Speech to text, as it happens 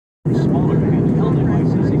Smaller handheld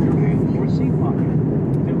devices in your hand or seat pocket.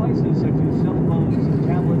 Devices such as cell phones,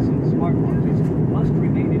 tablets, and smartwatches must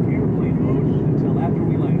remain in airplane mode until after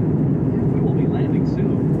we land. We will be landing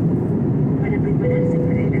soon. Para prepararse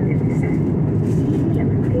para el aterrizaje, limpie la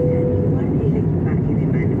maleta y guarde el equipaje de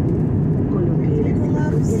mano. Coloque el asiento en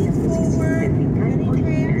la posición vertical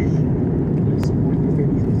original. Los soportes de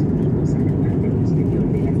dispositivos en la parte posterior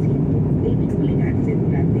del asiento deben plegarse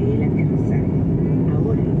durante el aterrizaje.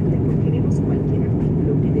 Ahora recogeremos cualquier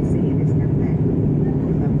artículo que desee descartar.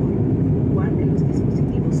 Por favor, guarde los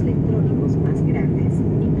dispositivos electrónicos más grandes,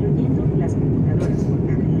 incluyendo las computadoras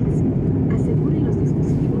portátiles. Asegure los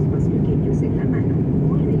dispositivos más pequeños en la mano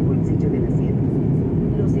o en el bolsillo del asiento.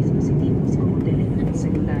 Los dispositivos como teléfonos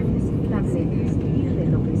celulares, tabletas y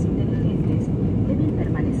relojes inteligentes deben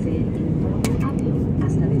permanecer en modo avión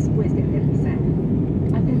hasta después de aterrizar.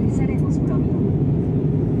 Aterrizaremos pronto.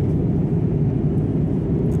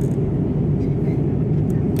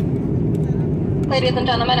 Ladies and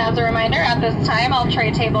gentlemen, as a reminder, at this time, all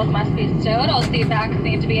tray tables must be stowed. All seat backs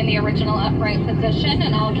need to be in the original upright position,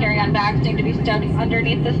 and all carry-on bags need to be stowed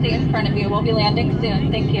underneath the seat in front of you. We'll be landing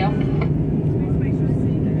soon. Thank you.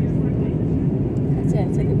 That's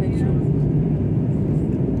it. Take a picture.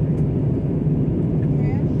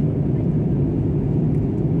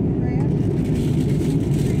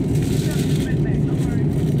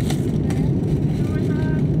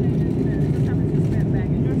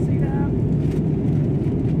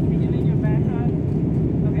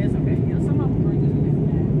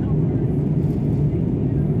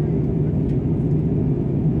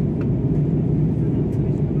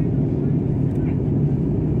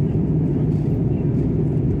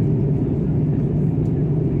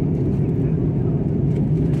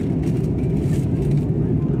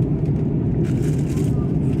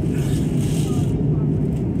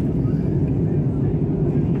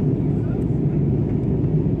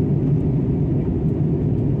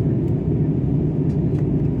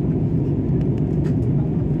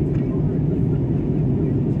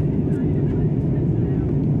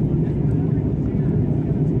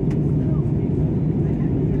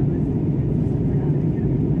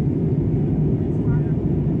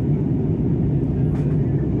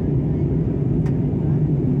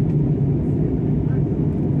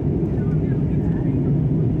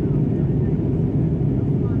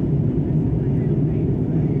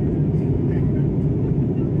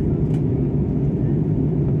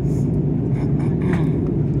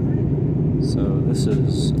 This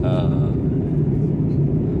is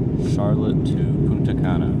Charlotte to Punta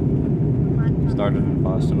Cana. Started in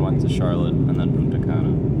Boston, went to Charlotte, and then Punta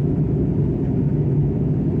Cana.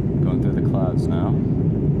 Going through the clouds now.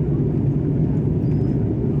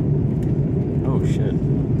 Oh shit.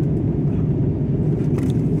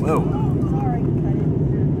 Whoa.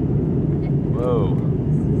 Whoa.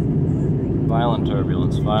 Violent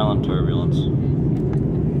turbulence, violent turbulence.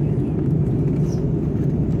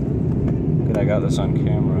 I got this on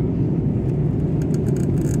camera.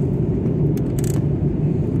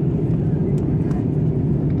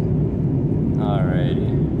 Alrighty.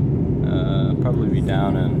 Probably be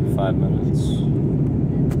down in 5 minutes.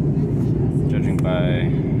 Judging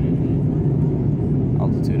by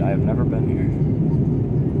altitude. I have never been here.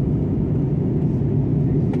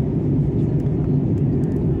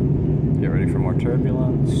 Get ready for more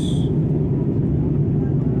turbulence.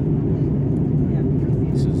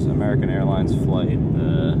 American Airlines flight, I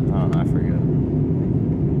don't know, I forget.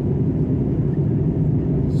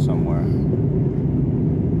 Somewhere.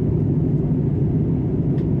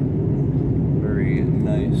 Very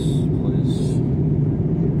nice place.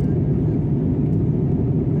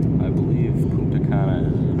 I believe Punta Cana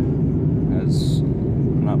has,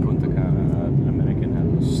 not Punta Cana, Dominican has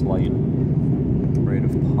a slight rate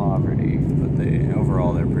of poverty, but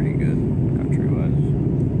overall they're pretty good country-wise,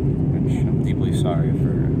 which I'm deeply sorry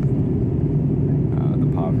for.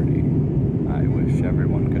 Poverty. I wish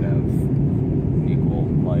everyone could have an equal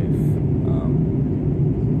life,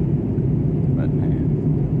 but hey,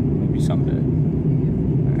 maybe someday.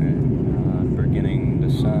 Alright, beginning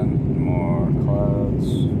descent, more clouds.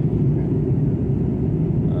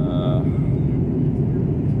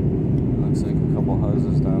 Looks like a couple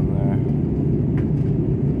houses down there.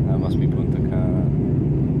 That must be Punta Cana.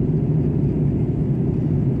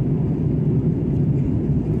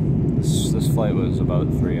 This flight was about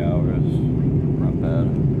 3 hours. Not bad.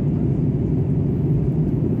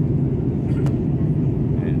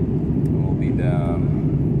 And we'll be down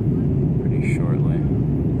pretty shortly.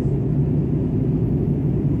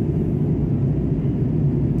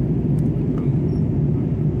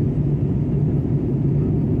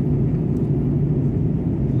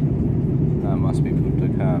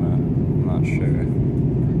 Cana. I'm not sure.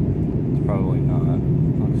 It's probably not.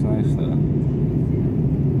 Looks nice though.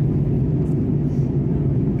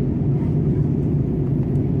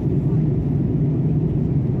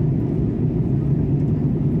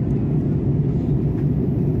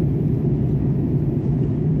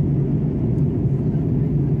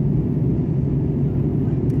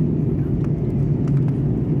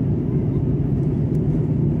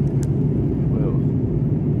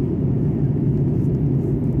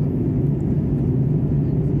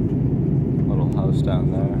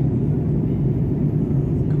 Down there,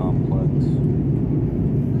 complex,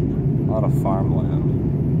 a lot of farmland.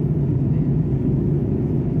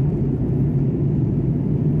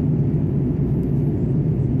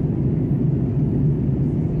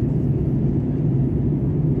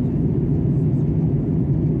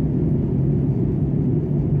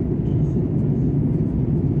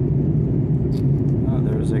 Oh,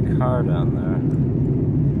 there's a car down there.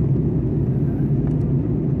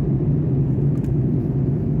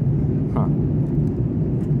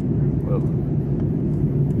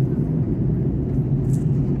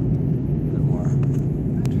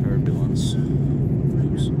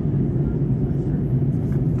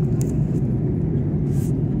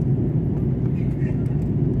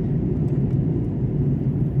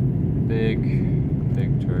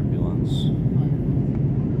 Big turbulence.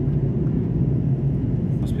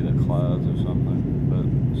 Must be the clouds or something, but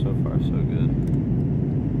so far so good.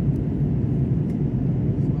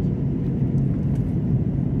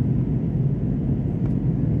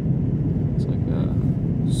 It's like a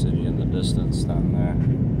city in the distance down there.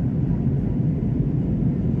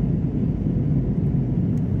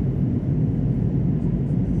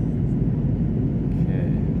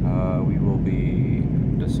 We will be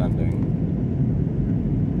descending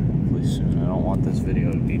hopefully soon. I don't want this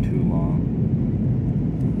video to be too long.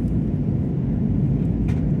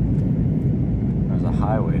 There's a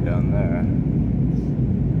highway down there.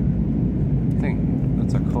 I think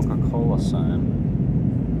that's a Coca-Cola sign.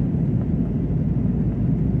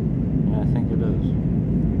 Yeah, I think it is.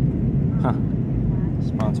 Huh.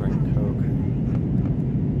 Sponsoring Coke.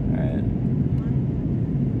 Alright.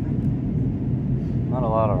 Not a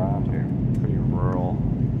lot around here. Pretty rural.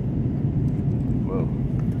 Whoa.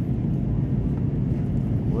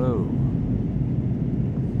 Whoa.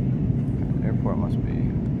 Airport must be.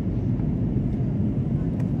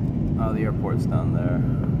 Oh, the airport's down there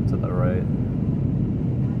to the right.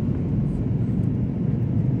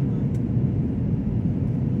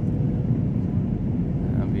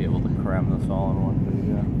 I'll be able to cram this all in one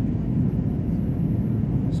video.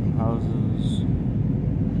 Some houses.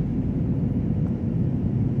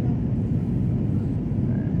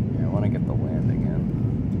 I get the landing in.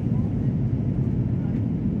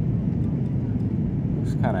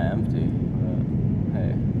 Looks kind of empty, but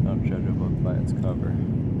hey, don't judge a book by its cover.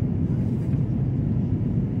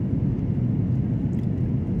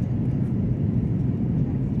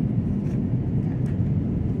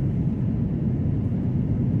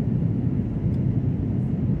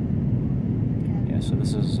 Yeah, so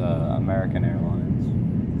this is American Airlines.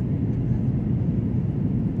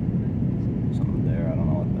 Something there, I don't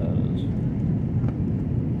know what that is.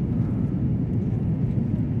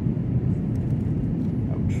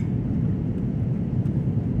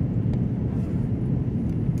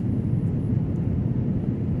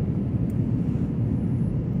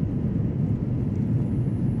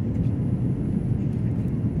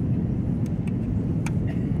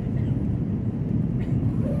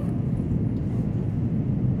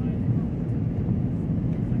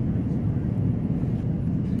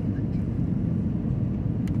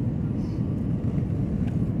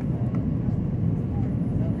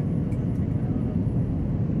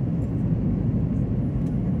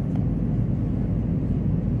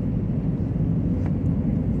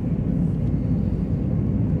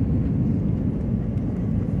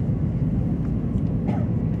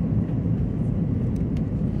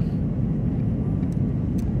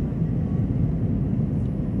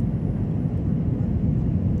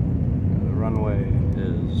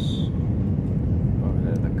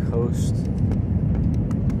 Coast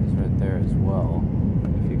is right there as well,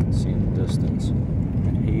 if you can see in the distance.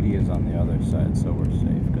 And Haiti is on the other side, so we're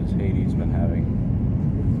safe, because Haiti's been having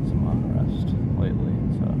some unrest lately,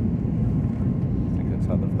 so I think that's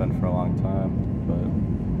how they've been for a long time, but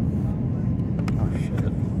oh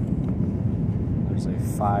shit. There's a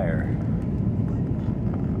fire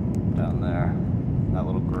down there, that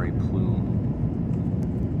little gray plume.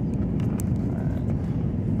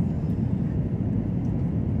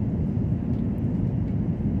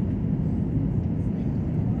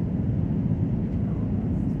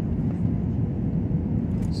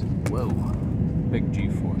 Whoa, big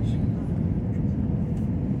G-force.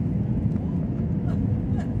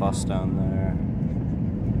 Bus down there.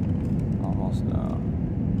 Almost down.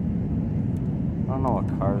 I don't know what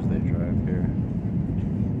cars they drive here.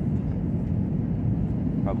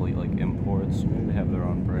 Probably like imports. Maybe they have their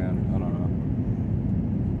own brand. I don't know.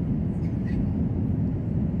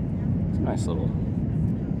 It's a nice little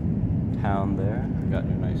town there. Got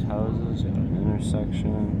your nice houses. Got an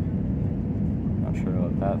intersection. Not sure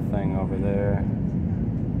about that thing over there.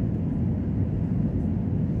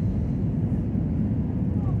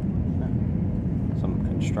 Some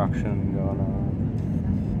construction going on.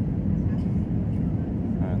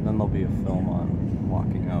 And then there'll be a film on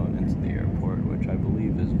walking out into the airport, which I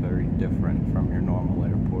believe is very different from your normal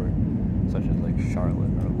airport, such as like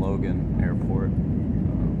Charlotte or Logan Airport.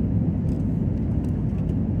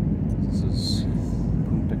 This is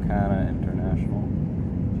Punta Cana International,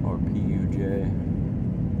 or PUJ.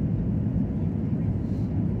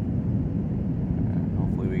 And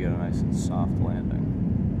hopefully we get a nice and soft landing.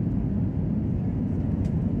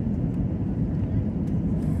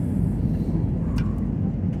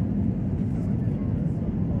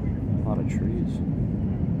 Trees.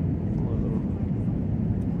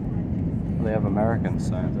 They have American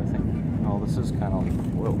signs, I think. Oh, this is kind of like,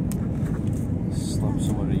 whoa. Slip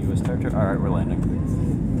similar to U.S. territory. Alright, we're landing.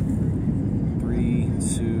 3,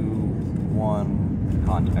 2, 1,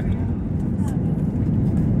 contact.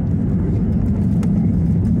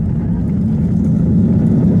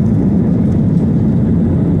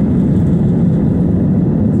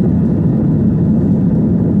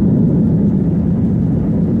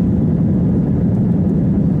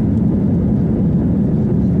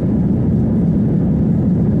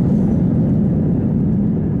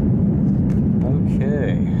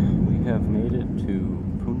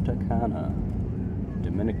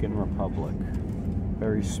 Dominican Republic.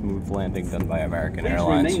 Very smooth landing done by American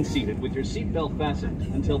Airlines. Please remain seated with your seatbelt fastened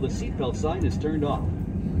until the seatbelt sign is turned off,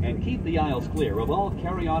 and keep the aisles clear of all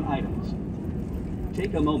carry-on items.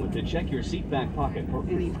 Take a moment to check your seat back pocket for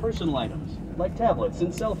any personal items, like tablets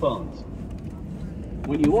and cell phones.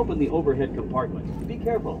 When you open the overhead compartment, be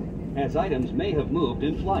careful, as items may have moved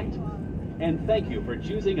in flight. And thank you for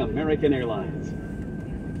choosing American Airlines.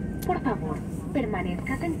 Por favor,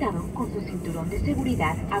 permanezca sentado con su cinturón de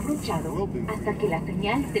seguridad abrochado hasta que la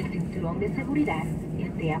señal del cinturón de seguridad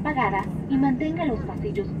esté apagada y mantenga los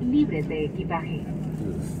pasillos libres de equipaje.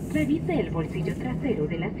 Revise el bolsillo trasero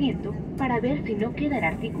del asiento para ver si no quedan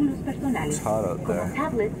artículos personales como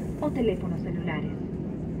tablets o teléfonos celulares.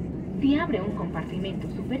 Si abre un compartimento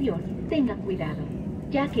superior, tenga cuidado,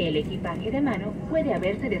 ya que el equipaje de mano puede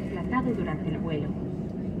haberse desplazado durante el vuelo.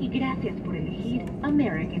 Y gracias por elegir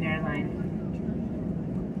American Airlines.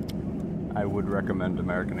 I would recommend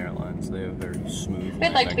American Airlines. They have very smooth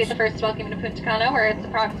We'd like to be the first to welcome you to Punta Cana, where it's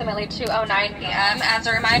approximately 2:09 p.m. As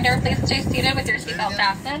a reminder, please stay seated with your seatbelt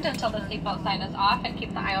fastened until the seatbelt sign is off, and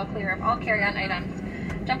keep the aisle clear of all carry-on items.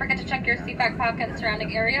 Don't forget to check your seat back pocket and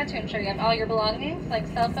surrounding area to ensure you have all your belongings, like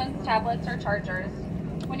cell phones, tablets, or chargers.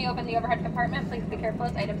 When you open the overhead compartment, please be careful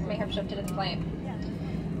as items may have shifted in flight.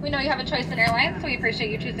 We know you have a choice in airlines, so we appreciate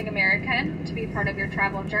you choosing American to be part of your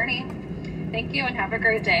travel journey. Thank you and have a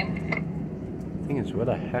great day. The thing is, where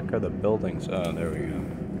the heck are the buildings? Oh, there we go.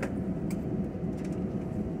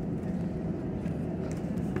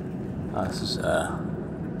 This is,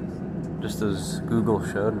 just as Google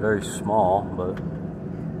showed, very small, but...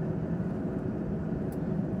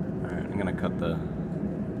 Alright, I'm gonna cut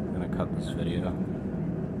this video.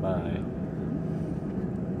 Bye.